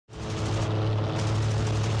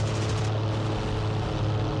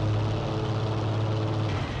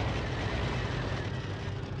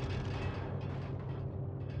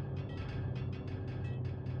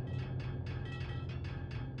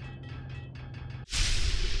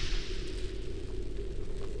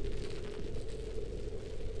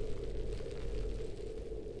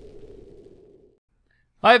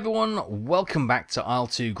Hi everyone, welcome back to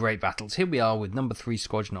IL-2 Great Battles. Here we are with number 3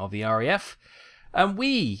 Squadron of the RAF, and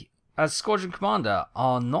we, as Squadron Commander,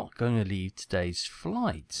 are not going to lead today's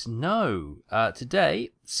flight. No,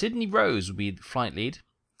 today Sydney Rose will be the flight lead,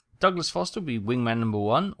 Douglas Foster will be wingman number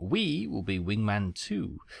 1, we will be wingman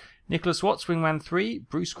 2, Nicholas Watts wingman 3,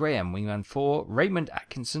 Bruce Graham wingman 4, Raymond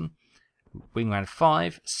Atkinson wingman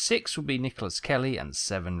 5, 6 will be Nicholas Kelly, and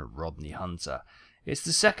 7 Rodney Hunter. It's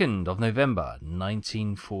the 2nd of November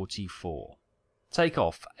 1944.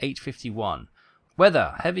 Takeoff 8:51.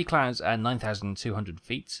 Weather heavy clouds at 9,200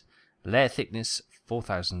 feet. Layer thickness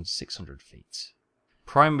 4,600 feet.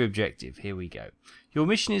 Primary objective, here we go. Your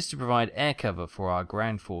mission is to provide air cover for our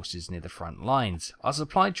ground forces near the front lines. Our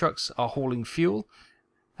supply trucks are hauling fuel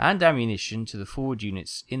and ammunition to the forward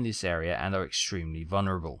units in this area and are extremely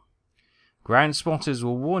vulnerable. Ground spotters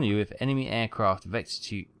will warn you if enemy aircraft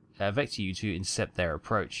vector you to intercept their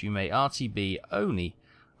approach. You may RTB only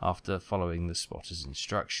after following the spotter's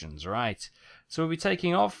instructions. Right, so we'll be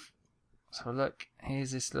taking off. So look,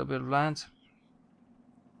 here's this little bit of land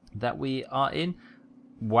that we are in.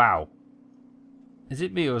 Wow. Is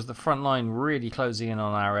it me or is the front line really closing in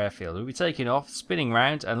on our airfield? We'll be taking off, spinning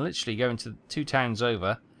round and literally going to 2 towns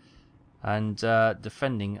over and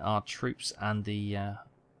defending our troops and the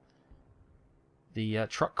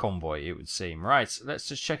truck convoy, it would seem. Right, let's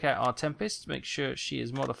just check out our Tempest, make sure she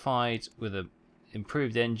is modified with an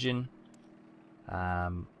improved engine.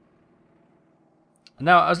 Now,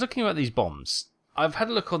 I was looking at these bombs. I've had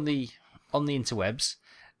a look on the interwebs,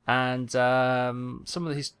 and some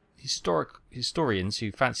of the historians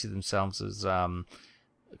who fancy themselves as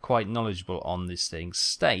quite knowledgeable on this thing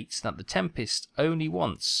state that the Tempest only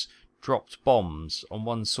once dropped bombs on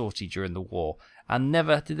one sortie during the war, and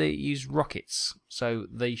never did they use rockets, so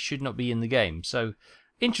they should not be in the game. So,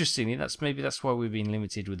 interestingly, maybe that's why we've been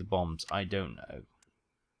limited with the bombs. I don't know.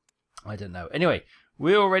 Anyway,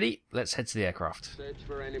 we're all ready. Let's head to the aircraft. Search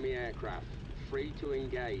for enemy aircraft. Free to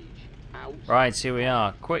engage. Out. Right, here we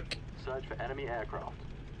are. Quick. Search for enemy aircraft.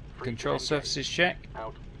 Control surfaces check.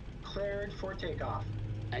 Out. Cleared for takeoff.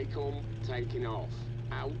 ACOM taking off.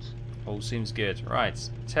 Out. All seems good. Right,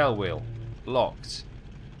 tail wheel locked.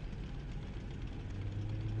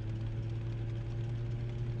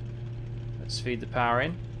 Let's feed the power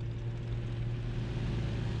in.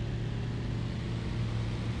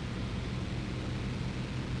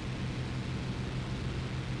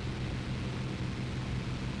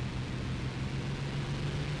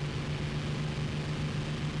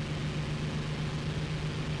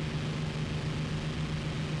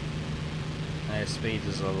 Airspeed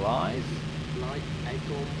is alive. Flight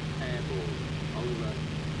ACOM airborne. Over.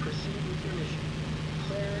 Proceed with your mission.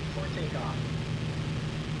 Cleared for takeoff.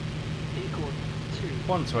 Equal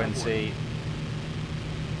 120.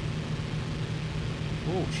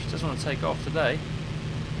 Oh, she doesn't want to take off today.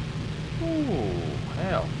 Oh,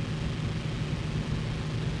 hell.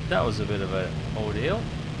 That was a bit of an ordeal.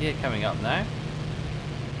 Yeah, coming up now.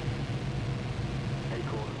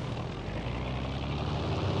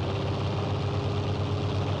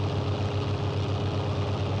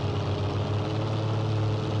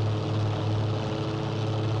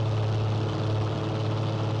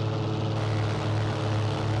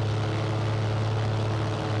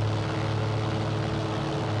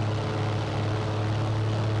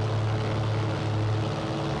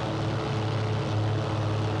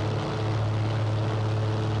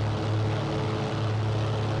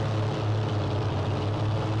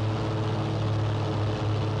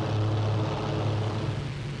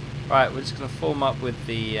 Right, we're just going to form up with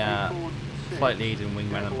the flight lead and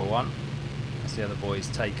wingman number 1 as the other boys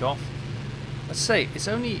take off. Let's say it's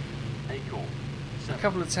only a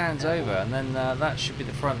couple of towns over, and then that should be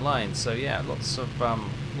the front line. So yeah, lots of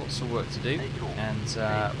work to do, and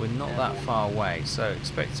we're not that far away. So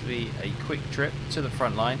expect to be a quick trip to the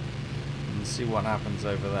front line and see what happens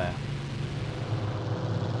over there.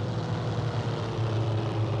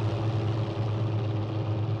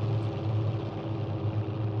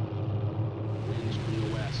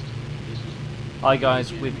 Hi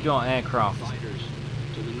guys, we've got aircraft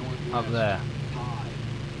up there. High.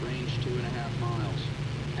 Range 2.5 miles.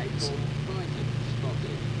 ACOM fighter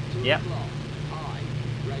spotted. 2 Yep. o'clock. High.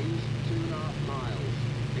 Range 2.5 miles.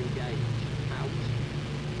 Engage. Out.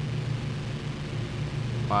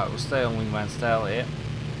 Right, we'll stay on wingman's tail here,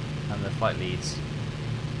 and the flight leads.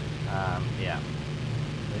 Yeah,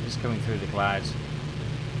 they're just coming through the clouds.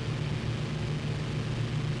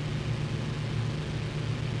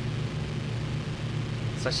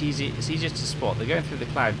 It's actually easy. It's easier to spot. They're going through the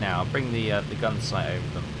cloud now. I'll bring the gun sight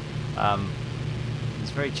over them.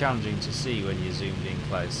 It's very challenging to see when you're zoomed in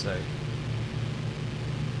close. So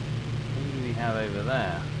have over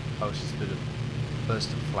there? Oh, it's just a bit of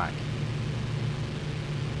burst of flak.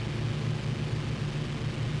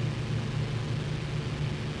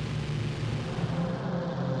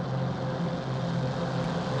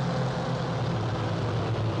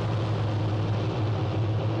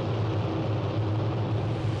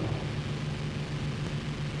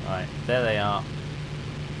 Right, there they are.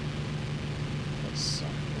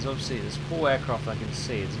 There's obviously 4 aircraft I can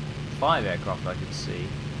see. There's 5 aircraft I can see.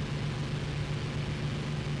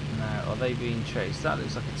 Now, are they being chased? That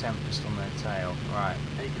looks like a Tempest on their tail. Right.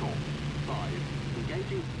 Acorn 5.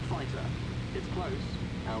 Engaging fighter. It's close.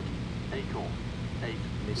 Out. Acorn 8.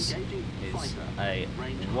 This Engaging is fighter. a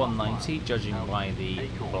Range 190, half judging mile. by the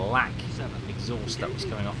Acorn black 7. exhaust that was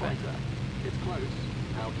coming off it. Fighter. It's close.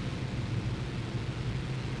 Out.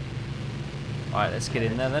 Alright, let's get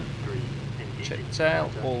in there then. 3. Check Engaging tail,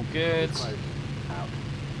 fighter. all good. It's close. Out.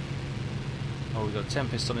 Oh, we've got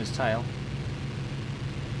Tempest on his tail.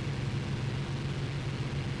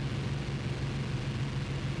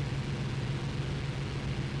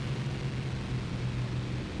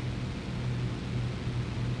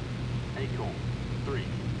 Acorn 3.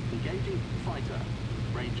 Engaging fighter.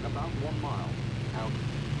 Range about 1 mile. Out.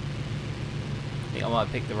 I think I might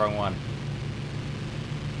have picked the wrong one.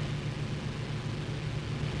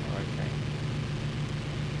 Okay.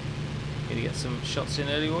 Gonna get some shots in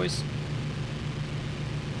early, boys.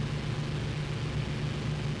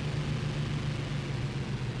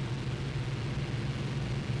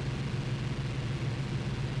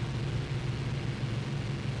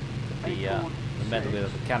 The metal bit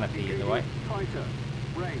of the canopy in the way. Fighter.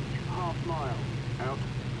 Range half mile. Out.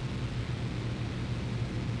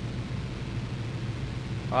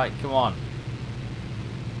 Alright, come on.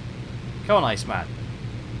 Come on, Iceman.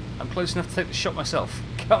 I'm close enough to take the shot myself.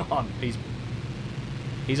 Come on.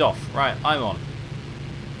 He's off. Right, I'm on.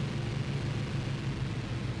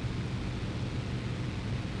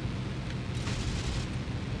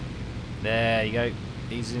 There you go.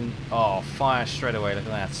 He's in. Oh, fire straight away. Look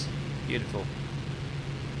at that. Beautiful.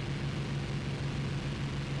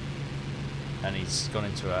 And he's gone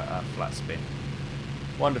into a flat spin.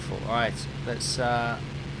 Wonderful. Alright, let's go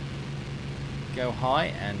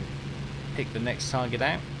high and pick the next target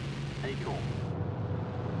out. Acorn.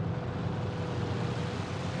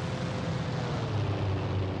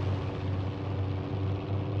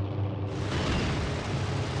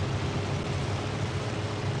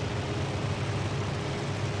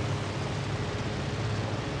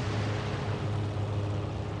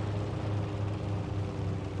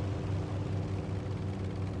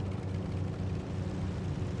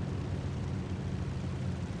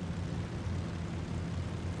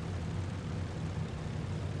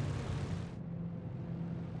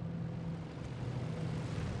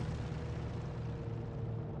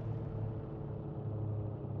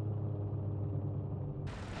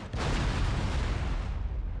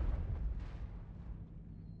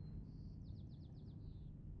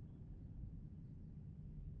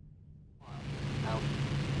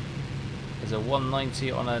 There's a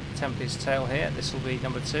 190 on a Tempest tail here. This will be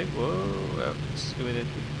number 2. Whoa, this is going to be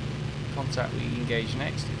the contact we engage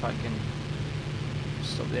next. If I can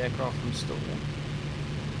stop the aircraft from stalling.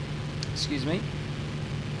 Excuse me.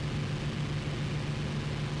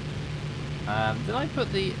 Did I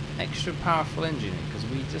put the extra powerful engine in? Because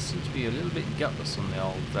we just seem to be a little bit gutless on the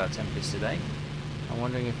old Tempest today. I'm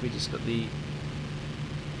wondering if we just got the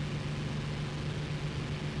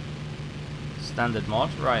standard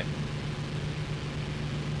mod. Right.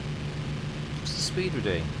 What's the speed we're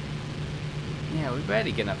doing? Yeah, we're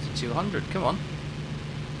barely getting up to 200. Come on.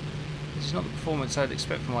 This is not the performance I'd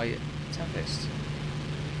expect from my Tempest.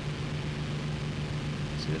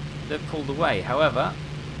 So they've pulled away. However,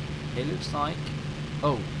 it looks like...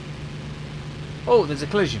 Oh, there's a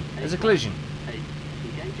collision. There's a collision.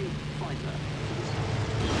 Engaging fighter.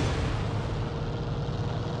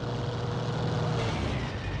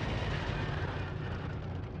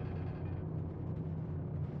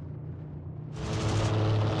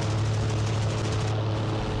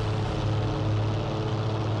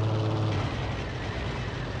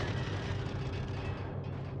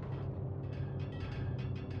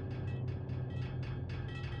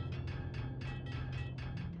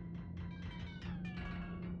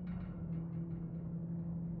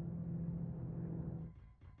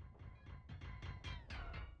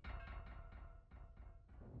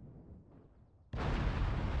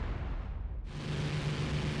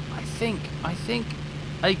 I think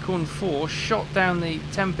Acorn 4 shot down the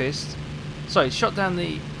Tempest. Sorry, shot down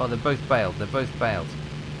the... Oh, they're both bailed. They're both bailed.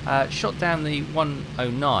 Shot down the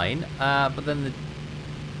 109, but then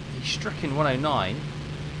he struck in 109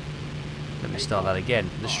 Let me start that again.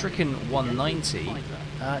 The stricken 190,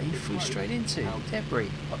 he flew straight into debris.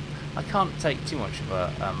 I can't take too much of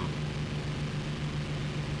a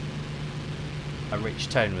rich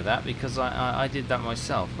tone with that, because I did that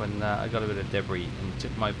myself when I got a bit of debris and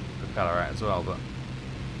took my propeller out as well, but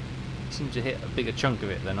he seemed to hit a bigger chunk of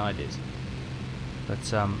it than I did. But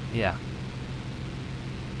yeah,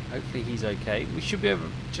 hopefully he's okay. We should be over,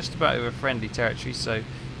 just about over friendly territory, so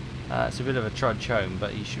it's a bit of a trudge home,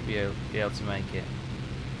 but he should be able to make it.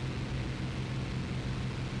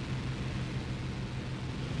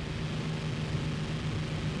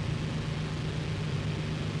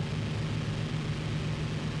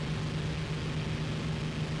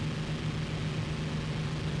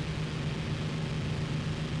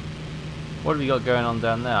 What have we got going on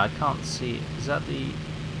down there? I can't see. Is that the?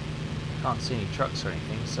 Can't see any trucks or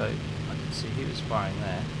anything, so I can see who was firing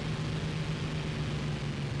there.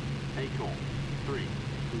 Acorn 3,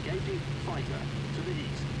 engaging fighter to the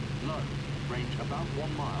east, low, range about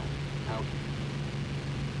 1 mile, out.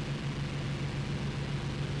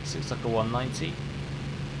 This looks like a 190.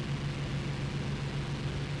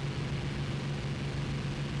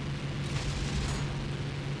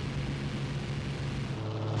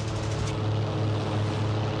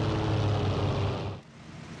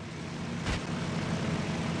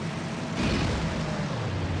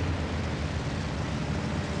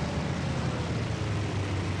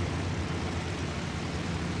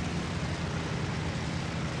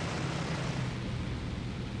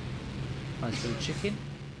 Nice little chicken.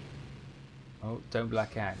 Oh, don't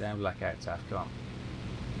black out, Taff, come on.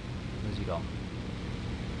 Where's he gone?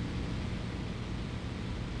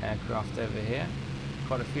 Aircraft over here.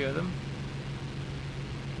 Quite a few of them.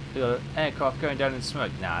 We got an aircraft going down in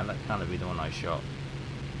smoke. Nah, that can't be the one I shot.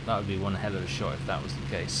 That would be one hell of a shot if that was the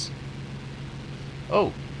case.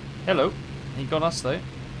 Oh, hello. He got us though.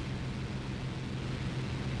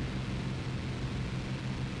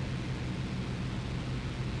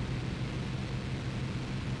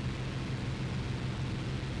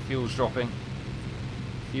 Fuel's dropping.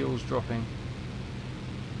 Fuel's dropping.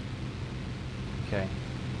 Okay.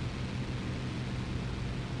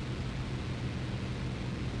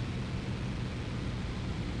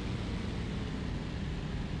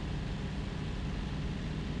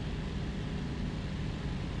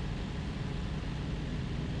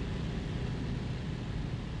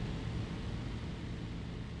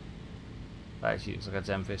 That actually looks like a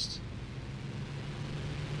Tempest.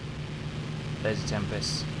 There's a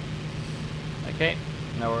Tempest. Okay,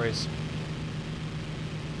 no worries.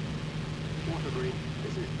 Water Green,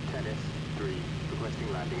 this is Tennis 3,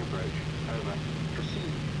 requesting landing approach. Over.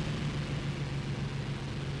 Proceed.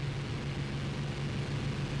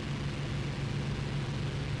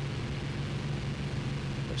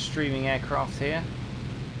 Got streaming aircraft here.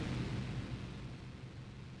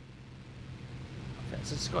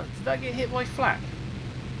 Did that get hit by flak?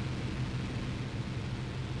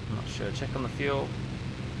 I'm not sure. Check on the fuel.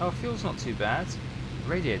 Oh, fuel's not too bad.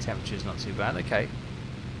 Radio temperature's not too bad. Okay.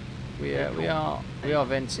 We are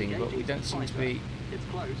venting, but we don't seem to be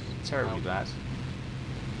terribly bad.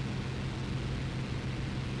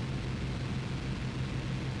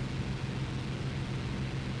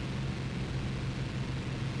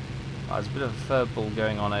 Oh, there's a bit of a fur ball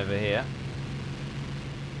going on over here.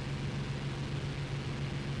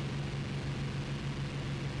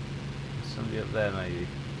 Somebody up there maybe. I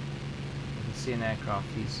can see an aircraft.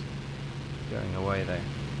 He's going away though.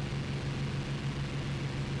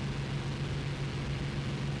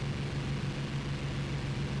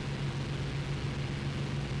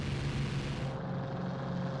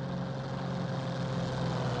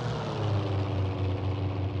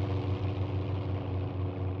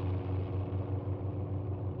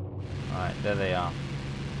 Right, there they are.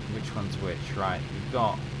 Which one's which? Right, we've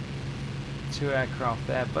got two aircraft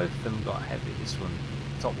there. Both of them got heavy. This one,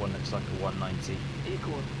 top one, looks like a 190.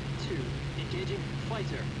 Acorn 2, engaging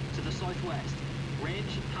fighter to the southwest.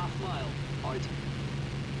 Range half mile. Out.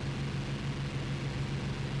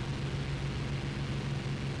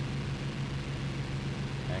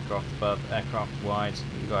 Aircraft above, aircraft wide.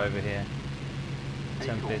 We've got over here.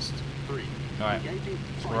 Tempest. Alright,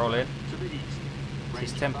 let's roll in.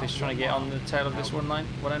 Is Tempest trying to get on the tail of this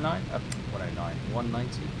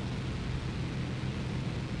 190?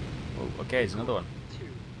 Oh, okay, there's another one. 2,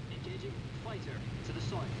 engaging fighter to the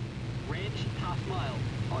south. Range half mile.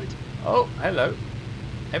 Out. Oh, hello.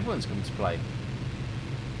 Everyone's coming to play.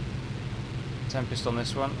 Tempest on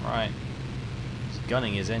this one, right. He's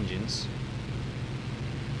gunning his engines.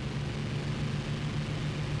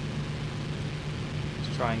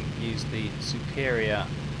 Let's try and use the superior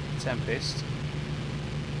Tempest.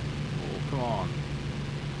 come on.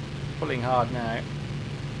 Pulling hard now.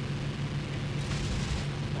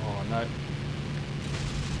 Oh no.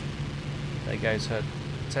 There goes her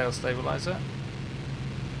tail stabilizer.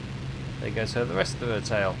 There goes the rest of her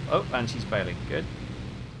tail. Oh, and she's bailing. Good.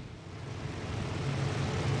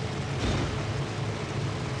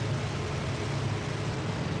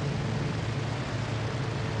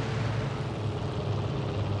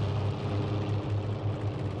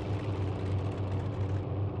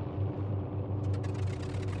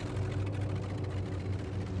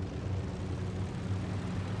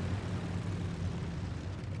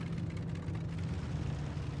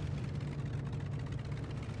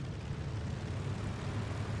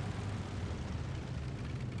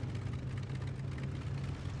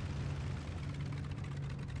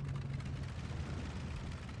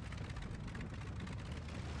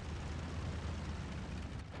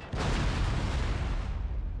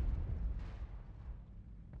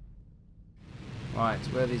 Right,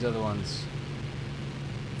 where are these other ones?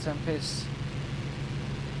 Tempest.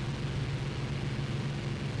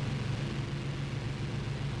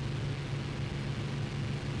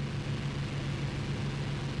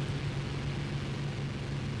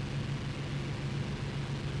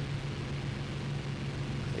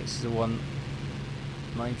 This is a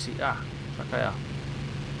 190. Ah, Shakaya.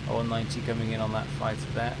 A 190 coming in on that fighter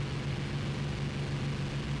there.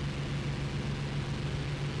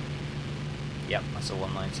 Yep, that's a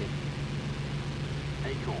 190.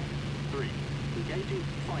 Acorn 3. Engaging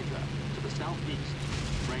fighter to the southeast.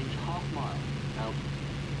 Range half mile. Out.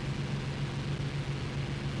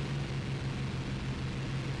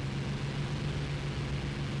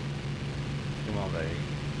 Come on, baby.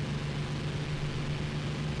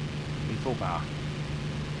 Be full power.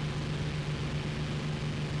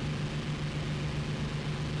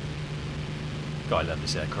 God, I love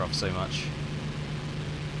this aircraft so much.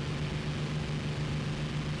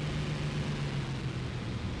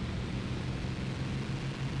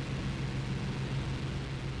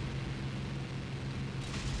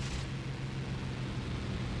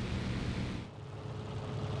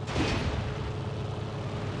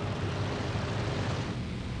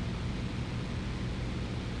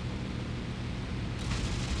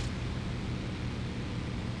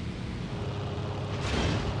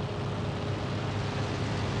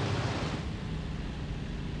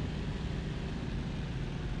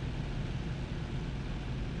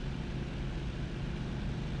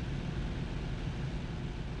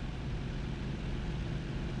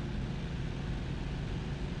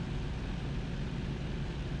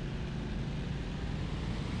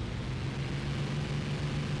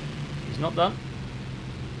 Not done.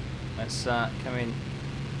 Let's come in.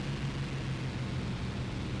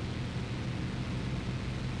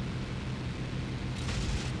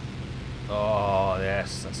 Oh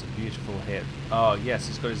yes, that's a beautiful hit. Oh yes,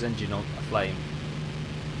 he's got his engine on aflame.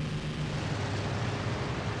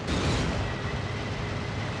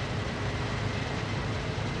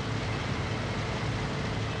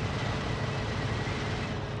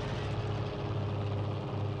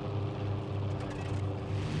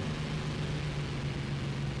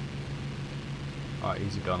 Alright,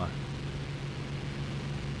 he's a gunner.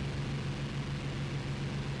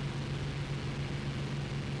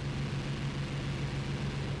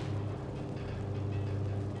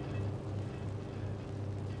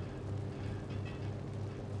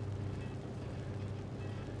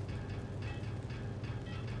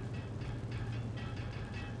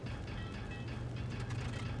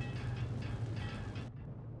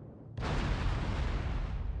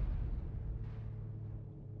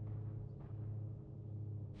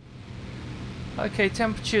 Okay,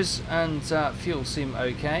 temperatures and fuel seem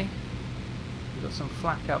okay. We've got some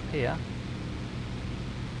flak up here.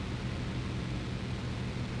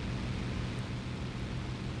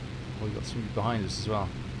 Oh, we've got somebody behind us as well.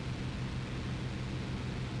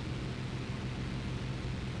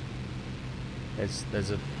 There's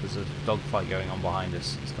a dogfight going on behind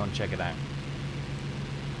us. Let's go and check it out.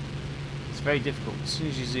 It's very difficult. As soon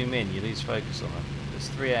as you zoom in, you lose focus on them. There's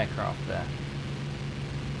 3 aircraft there.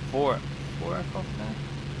 4 aircraft there.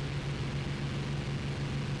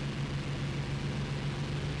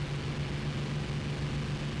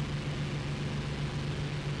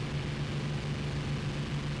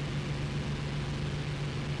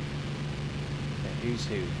 Okay, who's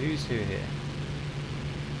who? Who's who here?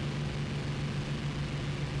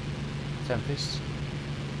 Tempest.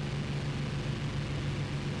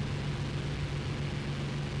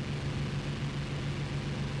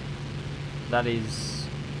 That is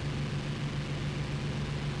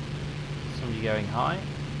somebody going high.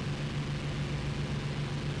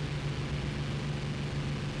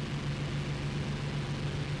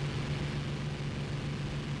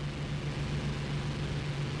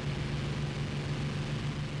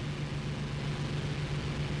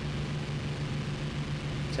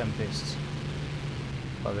 Tempest,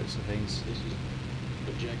 by the looks of things. This is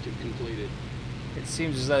objective completed. It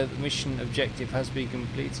seems as though the mission objective has been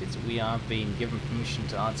completed. We are being given permission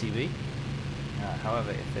to RTV. However,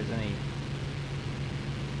 if there's any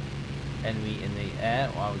enemy in the air,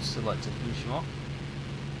 well, I would still like to finish him off.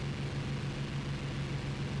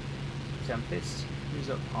 Tempest, who's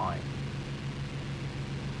up high?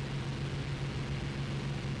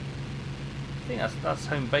 I think that's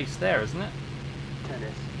home base there, isn't it?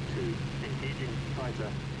 Tennis 2. Engaging fighter.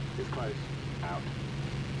 Is close. Out.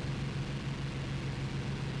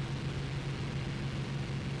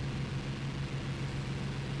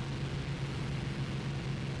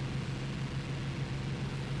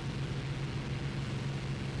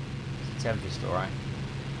 It's a Tempest, alright.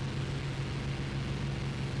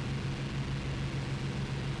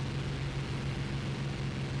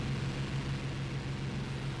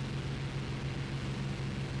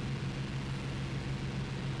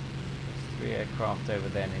 Three aircraft over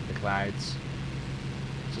there in the clouds.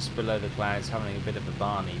 Just below the clouds, having a bit of a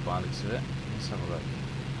Barney by the looks of it. Let's have a look.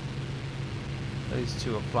 Those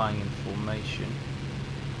two are flying in formation.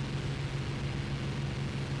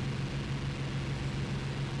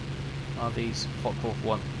 Are these Fokker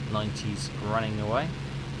 190s running away?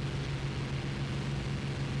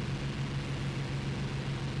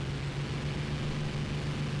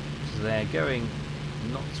 So they're going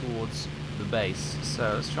not towards the base,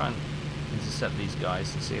 so let's try and intercept these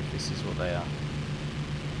guys and see if this is what they are.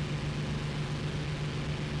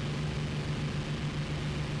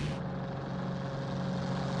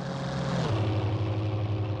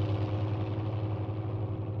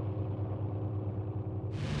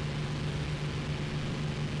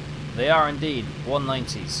 They are indeed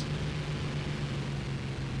 190s.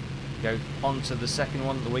 Go on to the second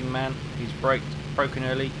one, the wingman. He's broken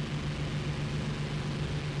early.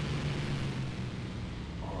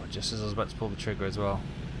 Just as I was about to pull the trigger as well.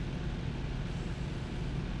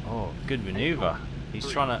 Oh, good maneuver. He's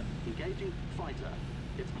trying to engaging fighter.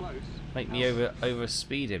 It's close. Make me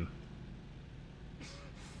overspeed him.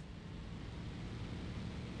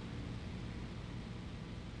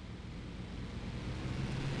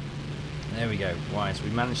 There we go. Right, so we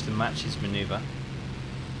managed to match his maneuver,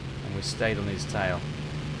 and we stayed on his tail.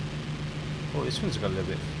 Oh, this one's got a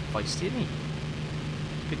little bit feisty, isn't he?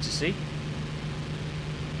 Good to see.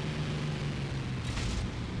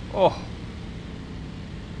 Oh.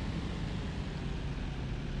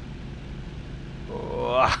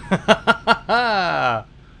 Oh.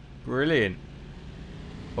 Brilliant.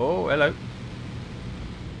 Oh, hello.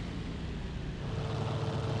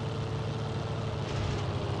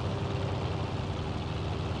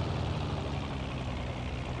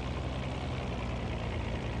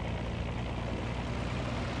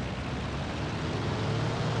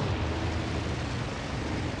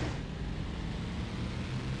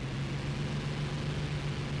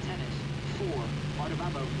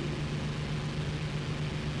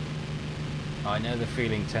 I know the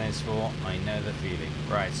feeling, Tennis 4. I know the feeling.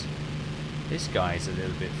 Right. This guy's a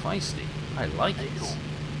little bit feisty. I like it.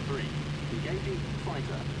 3. Engaging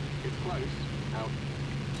fighter. It's close. Out.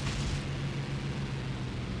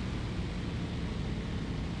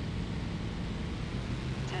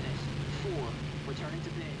 Tennis 4. Returning to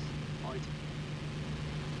base. Out.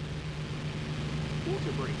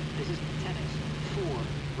 Water break. This is Tennis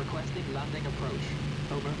 4. Requesting landing approach.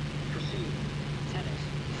 Over. Proceed. Tennis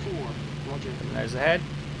 4. Roger. Nose ahead.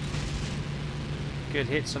 Good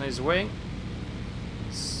hits on his wing.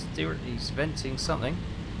 He's venting something.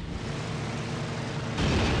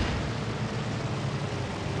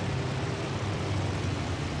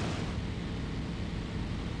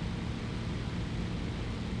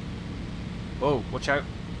 Oh, watch out!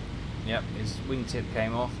 Yep, his wingtip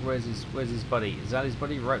came off. Where's his buddy? Is that his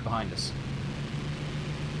buddy? Right behind us.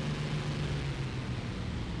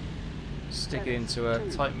 Stick it into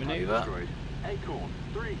a tight maneuver. Acorn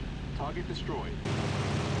 3. Target destroyed.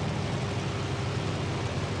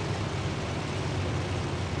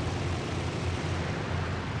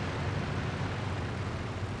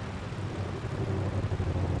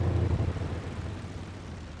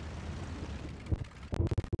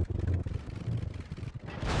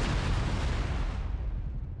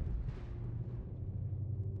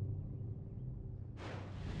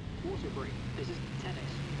 Water break. This is Tennis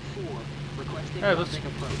 4. Requesting landing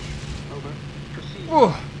approach. Over. Proceed.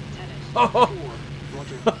 Whoa. Tennis Oh. 4.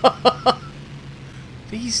 Roger.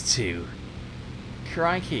 These two.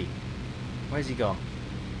 Crikey. Where's he gone?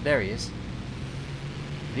 There he is.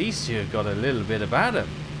 These two have got a little bit about them.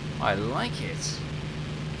 I like it.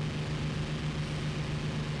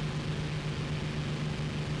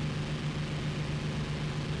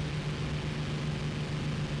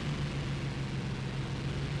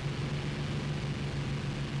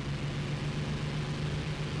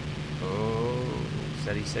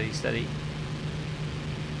 Steady, steady, steady.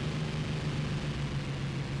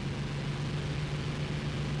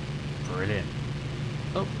 Brilliant.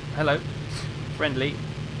 Oh, hello. Friendly.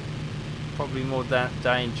 Probably more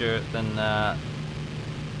danger than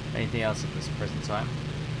anything else at this present time.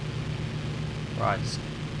 Right.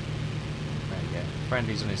 There you go.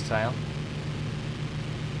 Friendly's on his tail.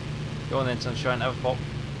 Go on then, Sunshine. Have a pop.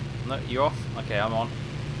 No, you're off? Okay, I'm on.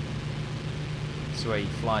 This is where he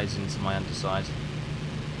flies into my underside.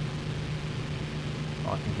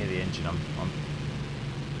 Oh, I can hear the engine. I'm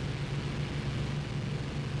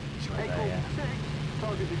It's right there, yeah. 6,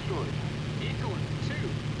 target destroyed. Acorn 2,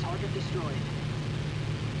 target destroyed.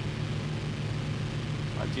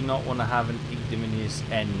 I do not want to have an ignominious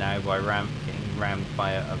end now by getting rammed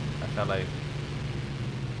by a fellow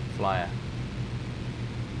flyer.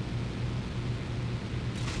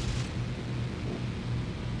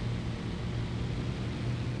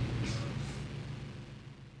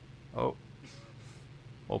 Oh.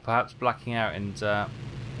 Or perhaps blacking out and... oh,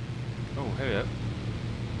 here we go.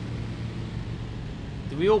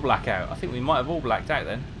 Did we all black out? I think we might have all blacked out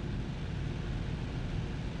then.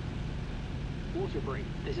 Water break.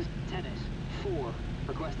 This is Tennis 4,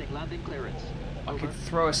 requesting landing clearance. I could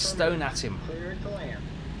throw a stone at him. Cleared to land.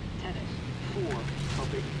 Tennis 4,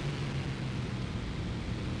 copy.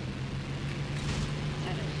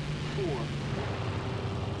 Tennis 4.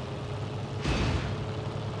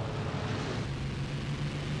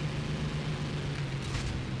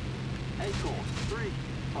 Acorn 3,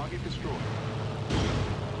 target destroyed.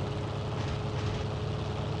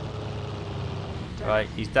 Right,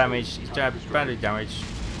 he's damaged. He's badly damaged.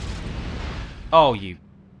 Oh, you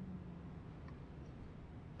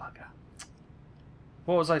bugger.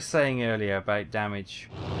 What was I saying earlier about damage?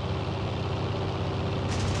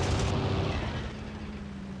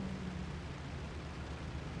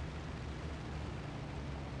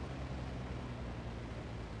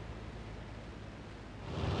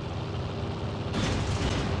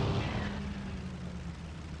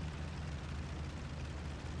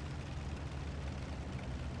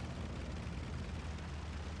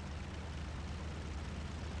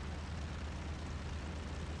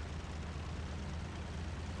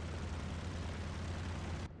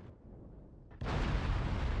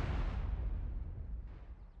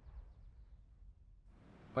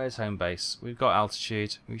 Where's home base? We've got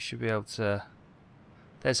altitude. We should be able to...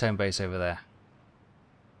 There's home base over there.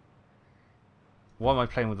 Why am I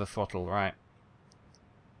playing with the throttle? Right.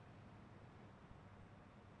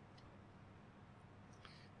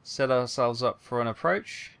 Set ourselves up for an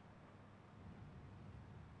approach.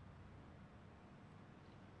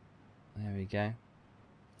 There we go.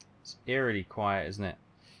 It's eerily quiet, isn't it?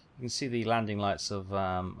 You can see the landing lights of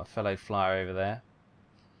a fellow flyer over there.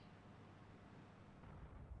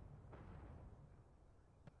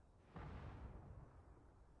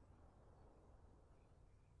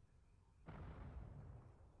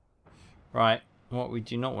 Right, what we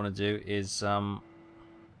do not want to do is we'll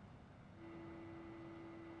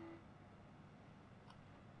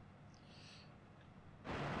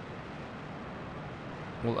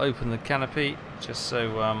open the canopy just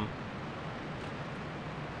so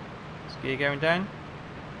is gear going down?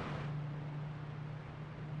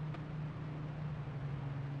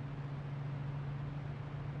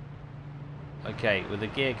 Okay, with the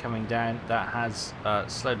gear coming down, that has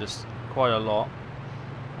slowed us quite a lot.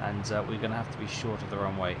 And we're going to have to be short of the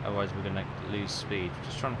runway, otherwise we're going to lose speed.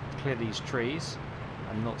 Just trying to clear these trees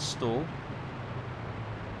and not stall.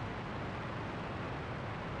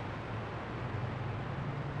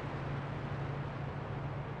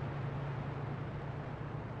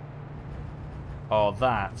 Oh,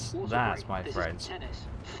 that's my friends. Tennis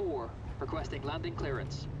 4, requesting landing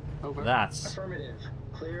clearance. Over. That's Affirmative.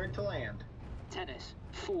 Cleared to land. Tennis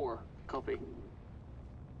 4, copy.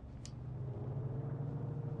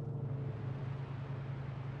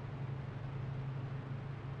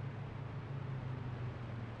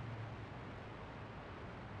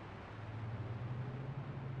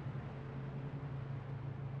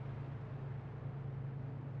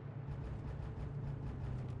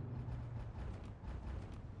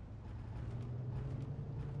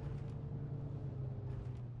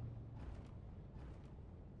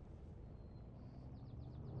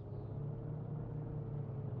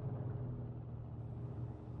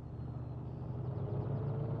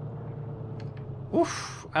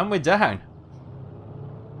 Oof, and we're down.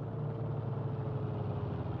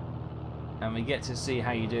 And we get to see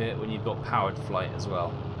how you do it when you've got powered flight as well.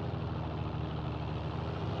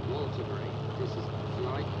 Water break. This is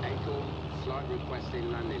flight Acorn. Flight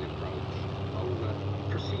requesting landing approach. Over.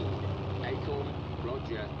 Proceed. Acorn,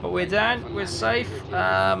 Roger. But we're down, we're safe.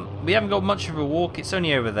 We haven't got much of a walk, it's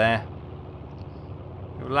only over there.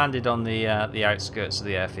 We've landed on the outskirts of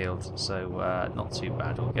the airfield, so not too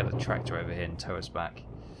bad. We'll get a tractor over here and tow us back.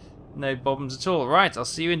 No problems at all. Right, I'll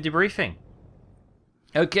see you in debriefing.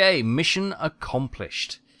 Okay, mission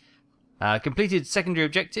accomplished. Completed secondary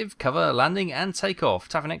objective, cover, landing and takeoff.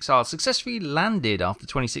 Taff and Exile successfully landed after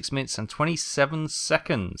 26 minutes and 27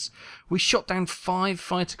 seconds. We shot down 5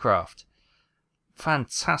 fighter craft.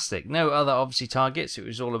 Fantastic. No other obviously targets. It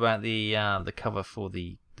was all about the cover for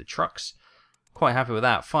the trucks. Quite happy with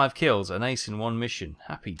that. 5 kills, an ace in 1 mission.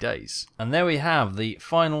 Happy days. And there we have the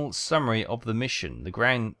final summary of the mission, the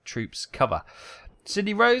ground troops cover.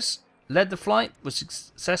 Sidney Rose led the flight, was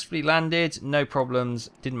successfully landed, no problems,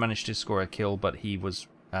 didn't manage to score a kill, but he was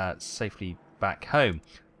safely back home.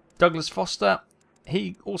 Douglas Foster,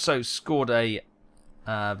 he also scored a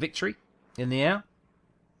victory in the air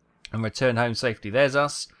and returned home safely. There's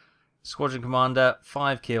us. Squadron Commander,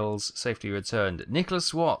 5 kills, safely returned.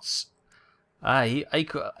 Nicholas Watts,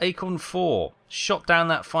 Acorn 4, shot down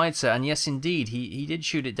that fighter, and yes indeed, he did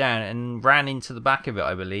shoot it down and ran into the back of it,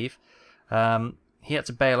 I believe. He had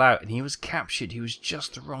to bail out and he was captured. He was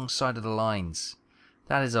just the wrong side of the lines.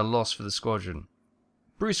 That is a loss for the squadron.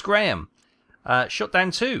 Bruce Graham shot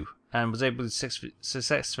down 2 and was able to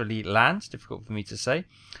successfully land. Difficult for me to say.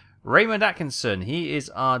 Raymond Atkinson, he is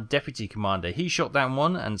our deputy commander. He shot down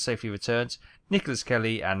 1 and safely returned. Nicholas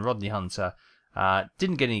Kelly and Rodney Hunter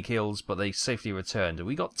didn't get any kills, but they safely returned. And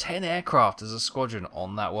we got 10 aircraft as a squadron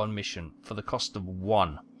on that one mission for the cost of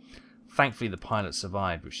 1. Thankfully, the pilot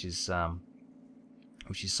survived, which is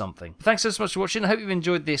something. Thanks so much for watching. I hope you've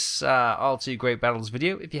enjoyed this IL-2 Great Battles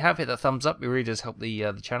video. If you have, hit that thumbs up. It really does help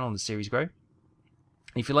the channel and the series grow.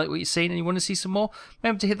 If you like what you've seen and you want to see some more,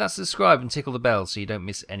 remember to hit that subscribe and tickle the bell so you don't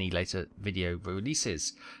miss any later video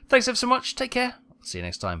releases. Thanks ever so much. Take care. I'll see you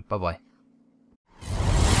next time. Bye-bye.